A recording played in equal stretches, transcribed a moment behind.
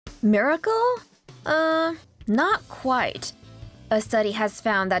Miracle? Not quite. A study has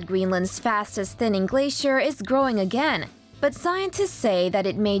found that Greenland's fastest thinning glacier is growing again, but scientists say that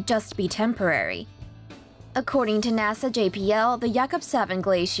it may just be temporary. According to NASA JPL, the Jakobshavn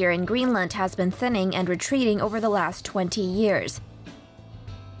glacier in Greenland has been thinning and retreating over the last 20 years.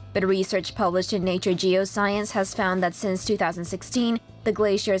 But research published in Nature Geoscience has found that since 2016, the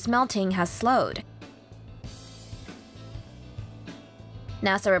glacier's melting has slowed.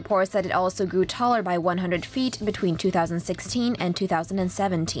 NASA reports that it also grew taller by 100 feet between 2016 and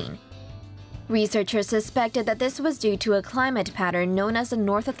 2017. Researchers suspected that this was due to a climate pattern known as the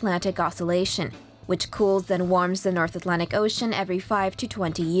North Atlantic Oscillation, which cools and warms the North Atlantic Ocean every 5 to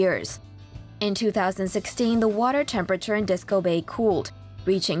 20 years. In 2016, the water temperature in Disco Bay cooled,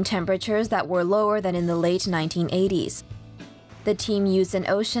 reaching temperatures that were lower than in the late 1980s. The team used an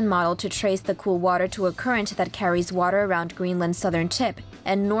ocean model to trace the cool water to a current that carries water around Greenland's southern tip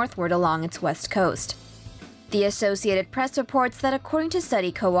and northward along its west coast. The Associated Press reports that according to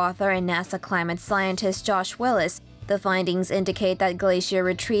study co-author and NASA climate scientist Josh Willis, the findings indicate that glacier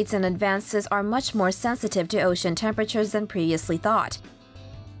retreats and advances are much more sensitive to ocean temperatures than previously thought.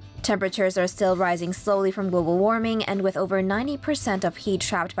 Temperatures are still rising slowly from global warming, and with over 90% of heat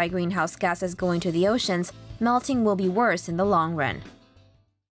trapped by greenhouse gases going to the oceans, melting will be worse in the long run.